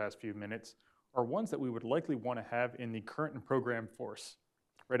over the past few minutes are ones that we would likely want to have in the current and program force,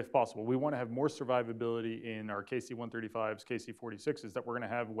 right, if possible. We want to have more survivability in our KC-135s, KC-46s that we're going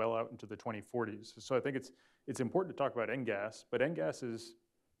to have well out into the 2040s. So I think it's important to talk about NGAS, but NGAS is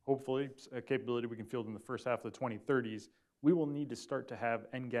hopefully a capability we can field in the first half of the 2030s. We will need to start to have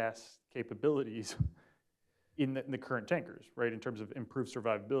NGAS capabilities in the current tankers, right, in terms of improved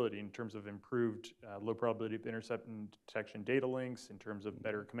survivability, in terms of improved low probability of intercept and detection data links, in terms of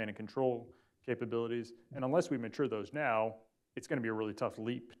better command and control capabilities. And unless we mature those now, it's going to be a really tough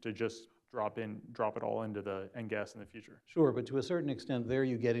leap to just drop it all into the NGAS in the future. Sure, but to a certain extent, there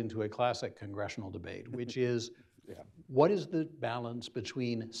you get into a classic congressional debate, which is what is the balance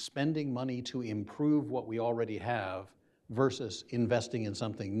between spending money to improve what we already have versus investing in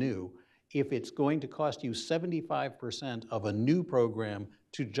something new? If it's going to cost you 75% of a new program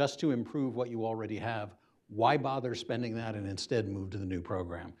just to improve what you already have, why bother spending that and instead move to the new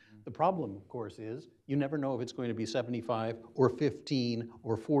program? The problem, of course, is you never know if it's going to be 75 or 15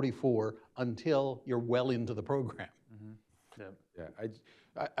 or 44 until you're well into the program.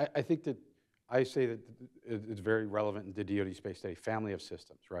 I think that I say that it's very relevant in the DoD space today, family of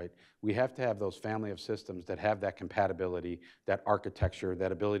systems, right? We have to have those family of systems that have that compatibility, that architecture,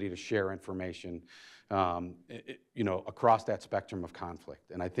 that ability to share information, across that spectrum of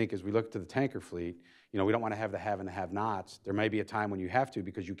conflict. And I think as we look to the tanker fleet, we don't want to have the have and the have-nots. There may be a time when you have to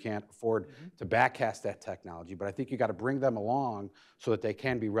because you can't afford to backcast that technology, but I think you got to bring them along so that they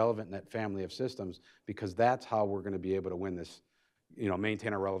can be relevant in that family of systems, because that's how we're going to be able to win this,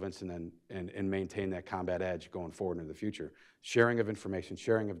 maintain our relevance and maintain that combat edge going forward into the future. Sharing of information,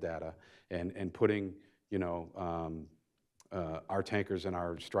 sharing of data, and putting, our tankers and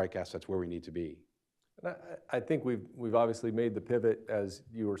our strike assets where we need to be. And I think we've obviously made the pivot, as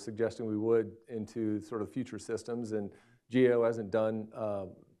you were suggesting we would, into sort of future systems, and GAO hasn't done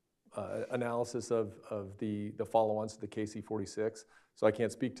analysis of the follow-ons to the KC-46, so I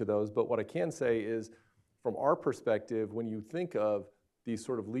can't speak to those. But what I can say is, from our perspective, when you think of these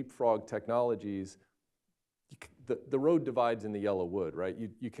sort of leapfrog technologies, the road divides in the yellow wood, right?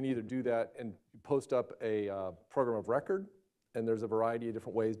 You can either do that and post up a program of record, and there's a variety of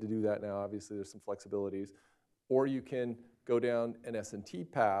different ways to do that now. Obviously, there's some flexibilities. Or you can go down an S&T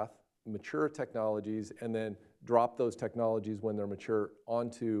path, mature technologies, and then drop those technologies when they're mature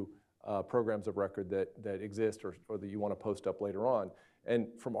onto programs of record that exist or that you want to post up later on. And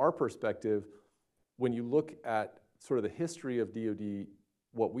from our perspective, when you look at sort of the history of DoD,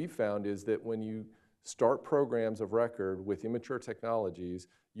 what we found is that when you start programs of record with immature technologies,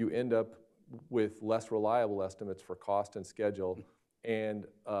 you end up with less reliable estimates for cost and schedule, and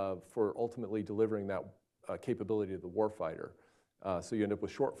for ultimately delivering that capability to the warfighter. So you end up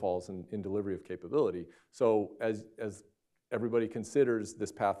with shortfalls in delivery of capability. So as everybody considers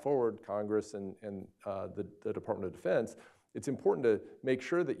this path forward, Congress and the Department of Defense, it's important to make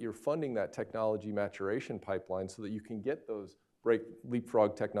sure that you're funding that technology maturation pipeline so that you can get those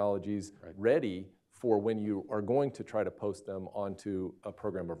leapfrog technologies ready for when you are going to try to post them onto a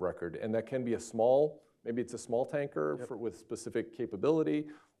program of record. And that can be maybe it's a small tanker with specific capability,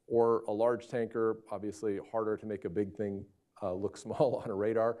 or a large tanker. Obviously harder to make a big thing look small on a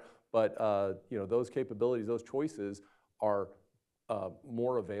radar, but those capabilities, those choices are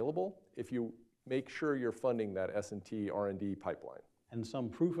more available if you make sure you're funding that S&T R&D pipeline. And some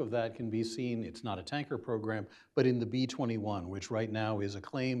proof of that can be seen, it's not a tanker program, but in the B-21, which right now is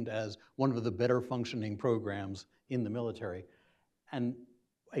acclaimed as one of the better functioning programs in the military. And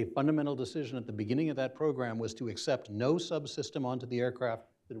a fundamental decision at the beginning of that program was to accept no subsystem onto the aircraft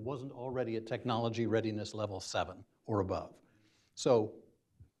that wasn't already at technology readiness level 7 or above. So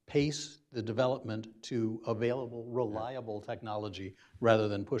pace the development to available, reliable technology rather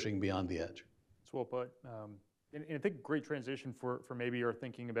than pushing beyond the edge. That's well put. And I think great transition for maybe you're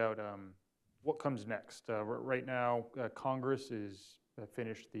thinking about what comes next. Right now, Congress is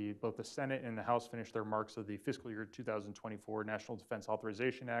finished, both the Senate and the House finished their marks of the fiscal year 2024 National Defense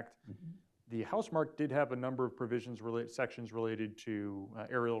Authorization Act. The House mark did have a number of sections related to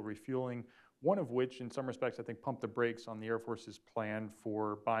aerial refueling, one of which, in some respects, I think pumped the brakes on the Air Force's plan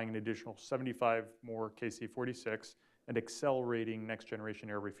for buying an additional 75 more KC-46 and accelerating next-generation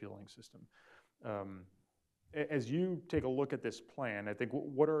air refueling system. As you take a look at this plan, I think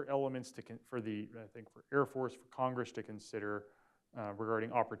what are elements for Air Force, for Congress to consider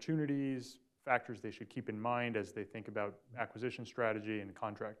regarding opportunities, factors they should keep in mind as they think about acquisition strategy and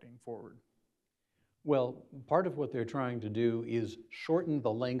contracting forward? Well, part of what they're trying to do is shorten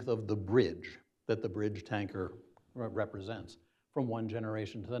the length of the bridge that the bridge tanker represents from one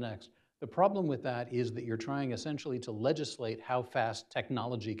generation to the next. The problem with that is that you're trying essentially to legislate how fast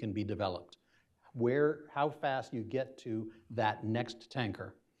technology can be developed, how fast you get to that next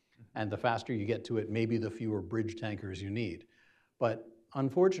tanker. And the faster you get to it, maybe the fewer bridge tankers you need. But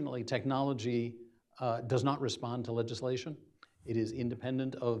unfortunately, technology does not respond to legislation. It is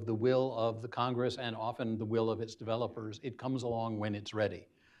independent of the will of the Congress and often the will of its developers. It comes along when it's ready.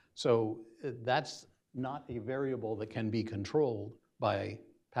 So that's not a variable that can be controlled by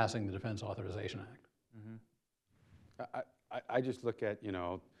passing the Defense Authorization Act. I just look at,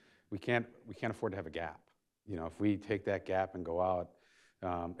 we can't afford to have a gap. If we take that gap and go out,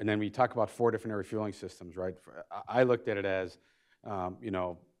 and then we talk about 4 different air refueling systems, right? I looked at it as,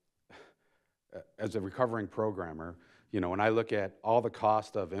 as a recovering programmer, when I look at all the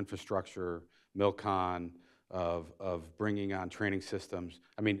cost of infrastructure, MILCON, of bringing on training systems,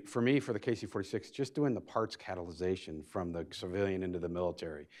 I mean, for me, for the KC-46, just doing the parts catalyzation from the civilian into the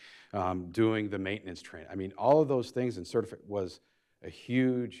military, doing the maintenance training, I mean, all of those things and certificate was a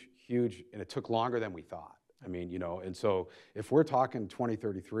huge, and it took longer than we thought. I mean, and so if we're talking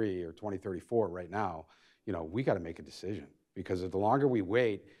 2033 or 2034 right now, we got to make a decision, because if the longer we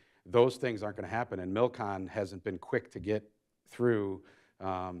wait, those things aren't going to happen. And MILCON hasn't been quick to get through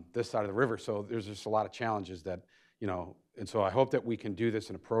this side of the river. So there's just a lot of challenges that, and so I hope that we can do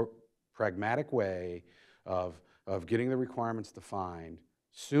this in a pragmatic way of getting the requirements defined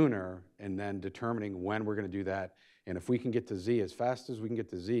sooner and then determining when we're going to do that. And if we can get to Z as fast as we can get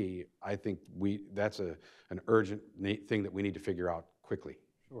to Z, I think that's an urgent thing that we need to figure out quickly.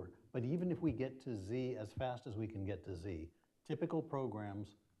 Sure, but even if we get to Z as fast as we can get to Z, typical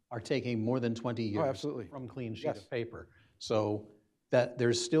programs are taking more than 20 years from clean sheet of paper. So that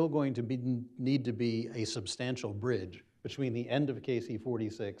there's still going to need to be a substantial bridge between the end of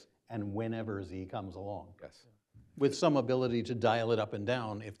KC-46 and whenever Z comes along. Yes. With some ability to dial it up and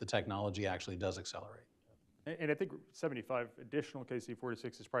down if the technology actually does accelerate. And I think 75 additional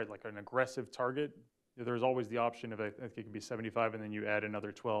KC-46 is probably like an aggressive target. There's always the option of, I think it could be 75, and then you add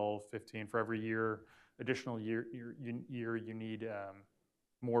another 12, 15 for every additional year you need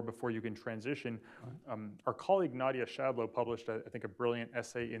more before you can transition. Our colleague Nadia Shablo published, I think, a brilliant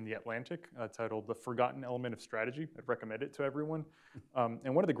essay in The Atlantic titled "The Forgotten Element of Strategy." I'd recommend it to everyone.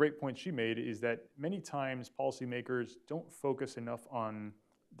 And one of the great points she made is that many times policymakers don't focus enough on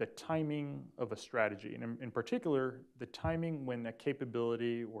the timing of a strategy, and in particular, the timing when a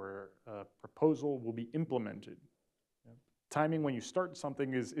capability or a proposal will be implemented. Timing when you start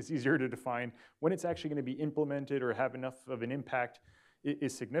something is easier to define. When it's actually going to be implemented or have enough of an impact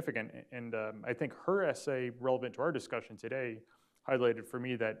is significant. And I think her essay, relevant to our discussion today, highlighted for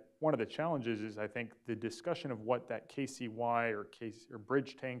me that one of the challenges is, I think, the discussion of what that KCY or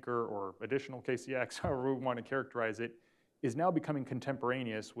bridge tanker or additional KCX, however we want to characterize it, is now becoming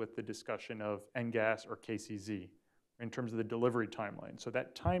contemporaneous with the discussion of NGAS or KCZ in terms of the delivery timeline. So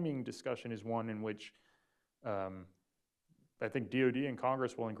that timing discussion is one in which I think DoD and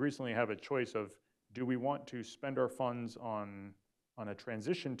Congress will increasingly have a choice of, do we want to spend our funds on a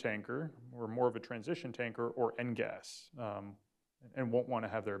transition tanker, or more of a transition tanker, or NGAS, and won't want to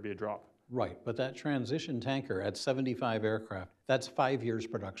have there be a drop. Right, but that transition tanker at 75 aircraft, that's 5 years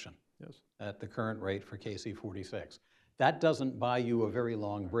production. Yes. At the current rate for KC-46. That doesn't buy you a very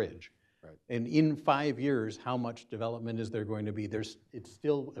long bridge. Right. And in 5 years, how much development is there going to be? It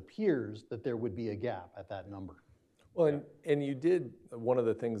still appears that there would be a gap at that number. Well, and you did, one of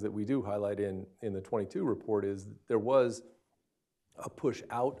the things that we do highlight in the 22 report is that there was a push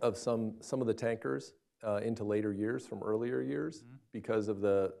out of some of the tankers into later years from earlier years because of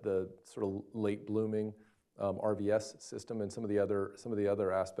the sort of late blooming RVS system and some of the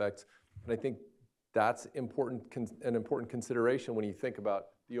other aspects. And I think that's an important consideration when you think about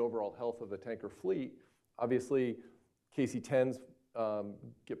the overall health of the tanker fleet. Obviously, KC-10s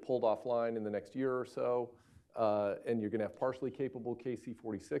get pulled offline in the next year or so, and you're going to have partially capable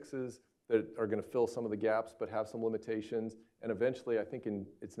KC-46s that are going to fill some of the gaps but have some limitations. And eventually, I think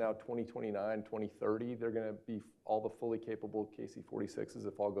it's now 2029, 2030, they're going to be all the fully capable KC-46s,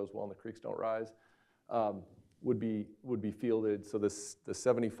 if all goes well and the creeks don't rise, would be fielded. So the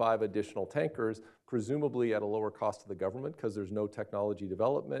 75 additional tankers, presumably at a lower cost to the government because there's no technology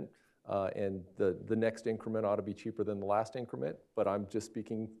development, and the next increment ought to be cheaper than the last increment. But I'm just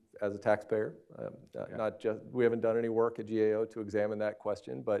speaking as a taxpayer. We haven't done any work at GAO to examine that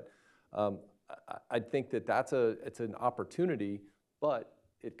question, but I think that it's an opportunity, but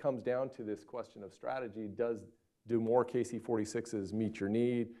it comes down to this question of strategy. Do more KC-46s meet your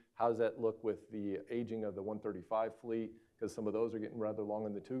need? How does that look with the aging of the 135 fleet? Because some of those are getting rather long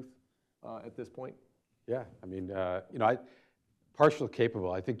in the tooth at this point. Yeah, I mean, partial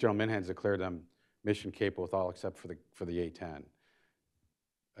capable. I think General Minhan's declared them mission capable with all except for the A-10.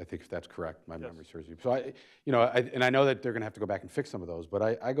 I think if that's correct, my memory serves you. So I know that they're going to have to go back and fix some of those, but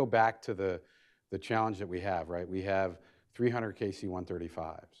I go back to the challenge that we have. Right, we have 300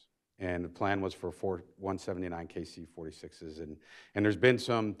 KC-135s. And the plan was for 179 KC-46s. And there's been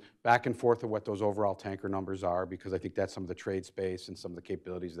some back and forth of what those overall tanker numbers are, because I think that's some of the trade space and some of the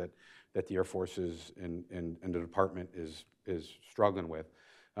capabilities that the Air Force and the department is struggling with.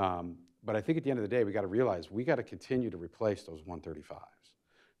 But I think at the end of the day, we got to realize we got to continue to replace those 135s,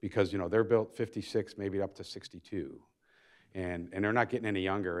 because they're built 56, maybe up to 62. And they're not getting any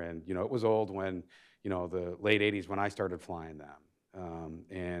younger. And it was old when, the late 80s when I started flying them.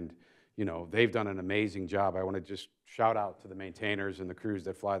 And they've done an amazing job. I want to just shout out to the maintainers and the crews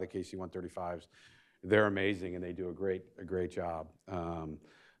that fly the KC-135s. They're amazing, and they do a great job.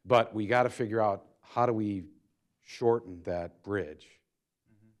 But we got to figure out, how do we shorten that bridge?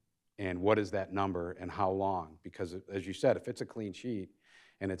 And what is that number and how long? Because as you said, if it's a clean sheet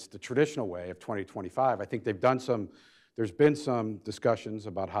and it's the traditional way of 2025, I think there's been some discussions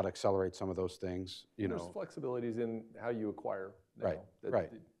about how to accelerate some of those things. There's flexibilities in how you acquire now.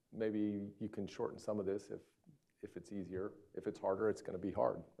 Right. Maybe you can shorten some of this if it's easier. If it's harder, it's going to be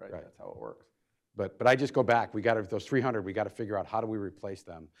hard, right? That's how it works. But I just go back. Those 300, we got to figure out, how do we replace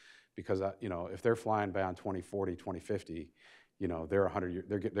them? Because if they're flying beyond 2040, 2050,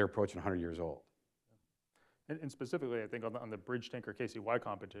 they're approaching 100 years old. And specifically, I think on the bridge tanker KCY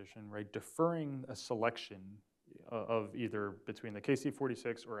competition, right, deferring a selection of either between the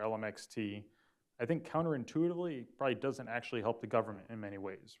KC-46 or LMXT, I think counterintuitively probably doesn't actually help the government in many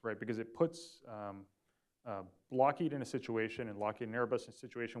ways, right? Because it puts Lockheed in a situation, and Lockheed and Airbus in a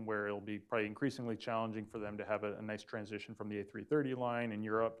situation where it'll be probably increasingly challenging for them to have a nice transition from the A330 line in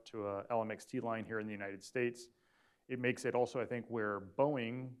Europe to a LMXT line here in the United States. It makes it also, I think, where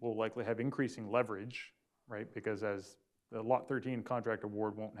Boeing will likely have increasing leverage, right? Because as the Lot 13 contract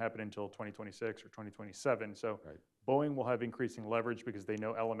award won't happen until 2026 or 2027. So Boeing will have increasing leverage because they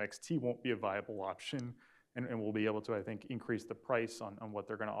know LMXT won't be a viable option, and will be able to, I think, increase the price on what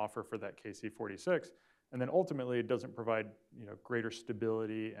they're going to offer for that KC-46. And then ultimately, it doesn't provide greater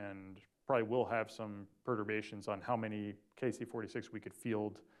stability, and probably will have some perturbations on how many KC-46 we could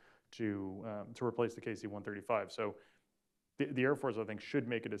field to replace the KC-135. So the Air Force, I think, should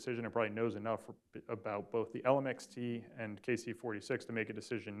make a decision, and probably knows enough about both the LMXT and KC-46 to make a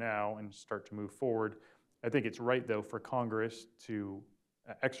decision now and start to move forward. I think it's right, though, for Congress to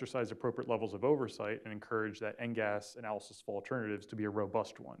exercise appropriate levels of oversight and encourage that NGAS analysis of alternatives to be a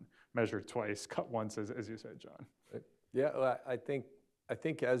robust one. Measure twice, cut once, as you said, John. Yeah, well, I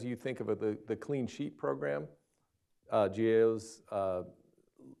think as you think of it, the clean sheet program, GAO's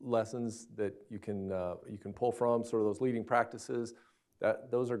lessons that you can pull from, sort of those leading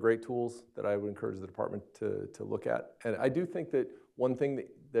those are great tools that I would encourage the department to look at. And I do think that one thing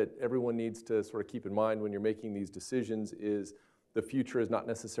that everyone needs to sort of keep in mind when you're making these decisions is the future is not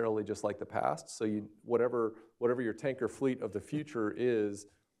necessarily just like the past. So whatever your tanker fleet of the future is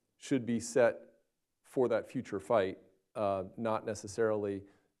should be set for that future fight, not necessarily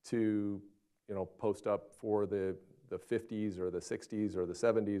to post up for the 50s or the 60s or the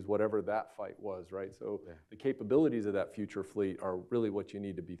 70s, whatever that fight was, right? So the capabilities of that future fleet are really what you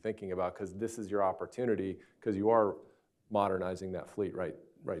need to be thinking about, because this is your opportunity, because you are modernizing that fleet right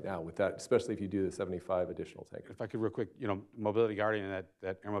now with that, especially if you do the 75 additional tankers. If I could real quick, Mobility Guardian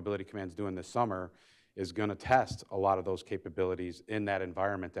that Air Mobility Command's doing this summer is going to test a lot of those capabilities in that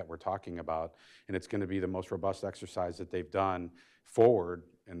environment that we're talking about, and it's going to be the most robust exercise that they've done forward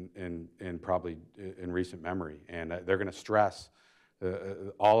in probably in recent memory. And they're going to stress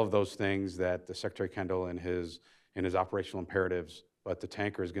all of those things that the Secretary Kendall in his operational imperatives, but the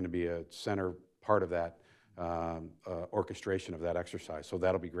tanker is going to be a center part of that orchestration of that exercise. So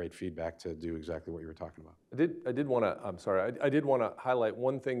that'll be great feedback to do exactly what you were talking about. I did want to highlight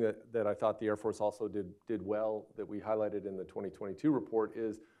one thing that I thought the Air Force also did well, that we highlighted in the 2022 report,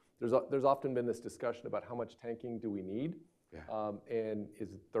 is there's often been this discussion about how much tanking do we need. Yeah. And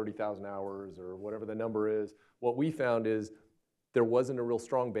is it 30,000 hours or whatever the number is. What we found is there wasn't a real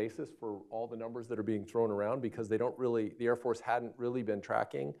strong basis for all the numbers that are being thrown around, because the Air Force hadn't really been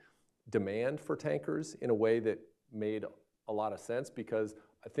tracking demand for tankers in a way that made a lot of sense, because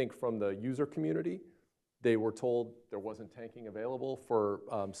I think from the user community, they were told there wasn't tanking available for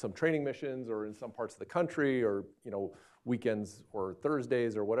some training missions or in some parts of the country, or weekends or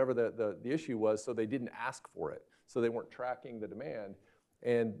Thursdays or whatever the issue was, so they didn't ask for it. So they weren't tracking the demand.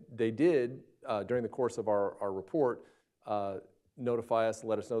 And they did, during the course of our report, notify us and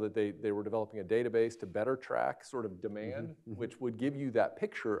let us know that they were developing a database to better track sort of demand, which would give you that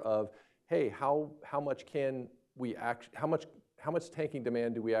picture of, hey, how much tanking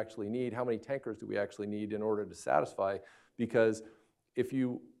demand do we actually need? How many tankers do we actually need in order to satisfy? Because if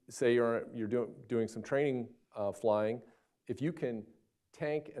you say you're doing some training flying, if you can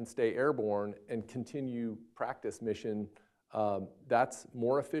tank and stay airborne and continue practice mission, that's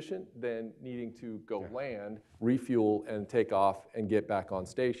more efficient than needing to go land, refuel, and take off and get back on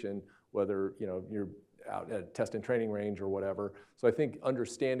station, whether you're out at a test and training range or whatever. So I think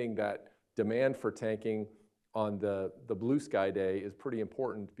understanding that demand for tanking on the blue sky day is pretty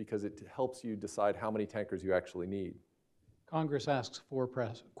important, because it helps you decide how many tankers you actually need. Congress asks 4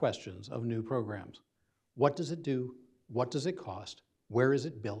 questions of new programs. What does it do? What does it cost? Where is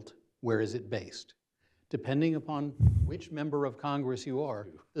it built? Where is it based? Depending upon which member of Congress you are,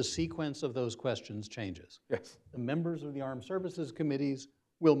 the sequence of those questions changes. Yes. The members of the Armed Services Committees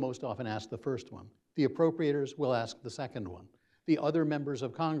will most often ask the first one. The appropriators will ask the second one. The other members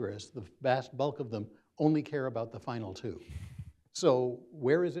of Congress, the vast bulk of them, only care about the final 2. So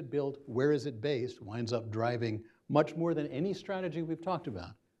where is it built, where is it based, winds up driving much more than any strategy we've talked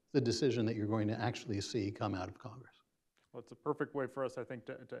about, the decision that you're going to actually see come out of Congress. Well, it's a perfect way for us, I think,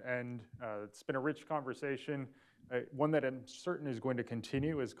 to end. It's been a rich conversation, one that I'm certain is going to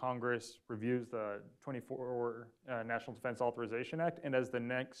continue as Congress reviews the 24 National Defense Authorization Act, and as the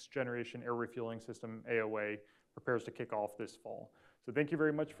next generation air refueling system, AOA, prepares to kick off this fall. So thank you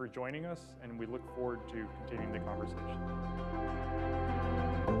very much for joining us, and we look forward to continuing the conversation.